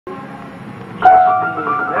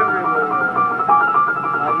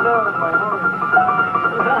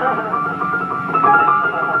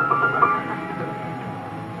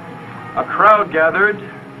crowd gathered,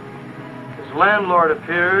 his landlord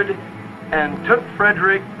appeared and took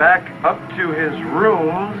Frederick back up to his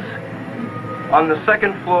rooms on the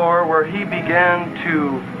second floor, where he began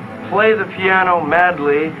to play the piano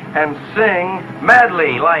madly and sing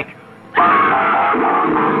madly, like,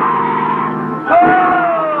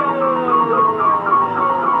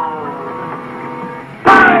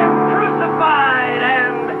 I'm crucified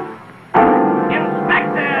and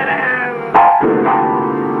inspected and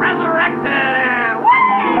resurrected and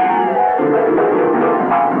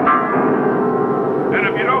and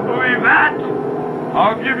if you don't believe that,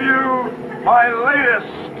 I'll give you my latest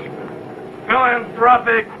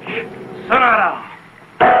philanthropic sonata.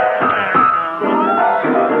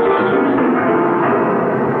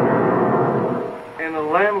 And the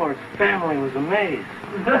landlord's family was amazed.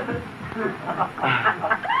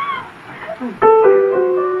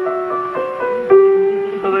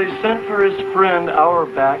 So they sent for his friend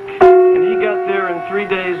Auerbach, and he got there in 3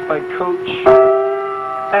 days by coach,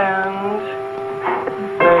 and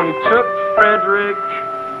they took Frederick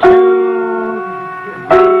to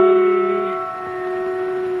the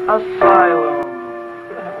asylum,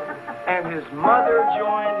 and his mother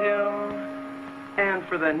joined him, and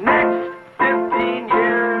for the next 15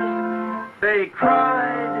 years they cried.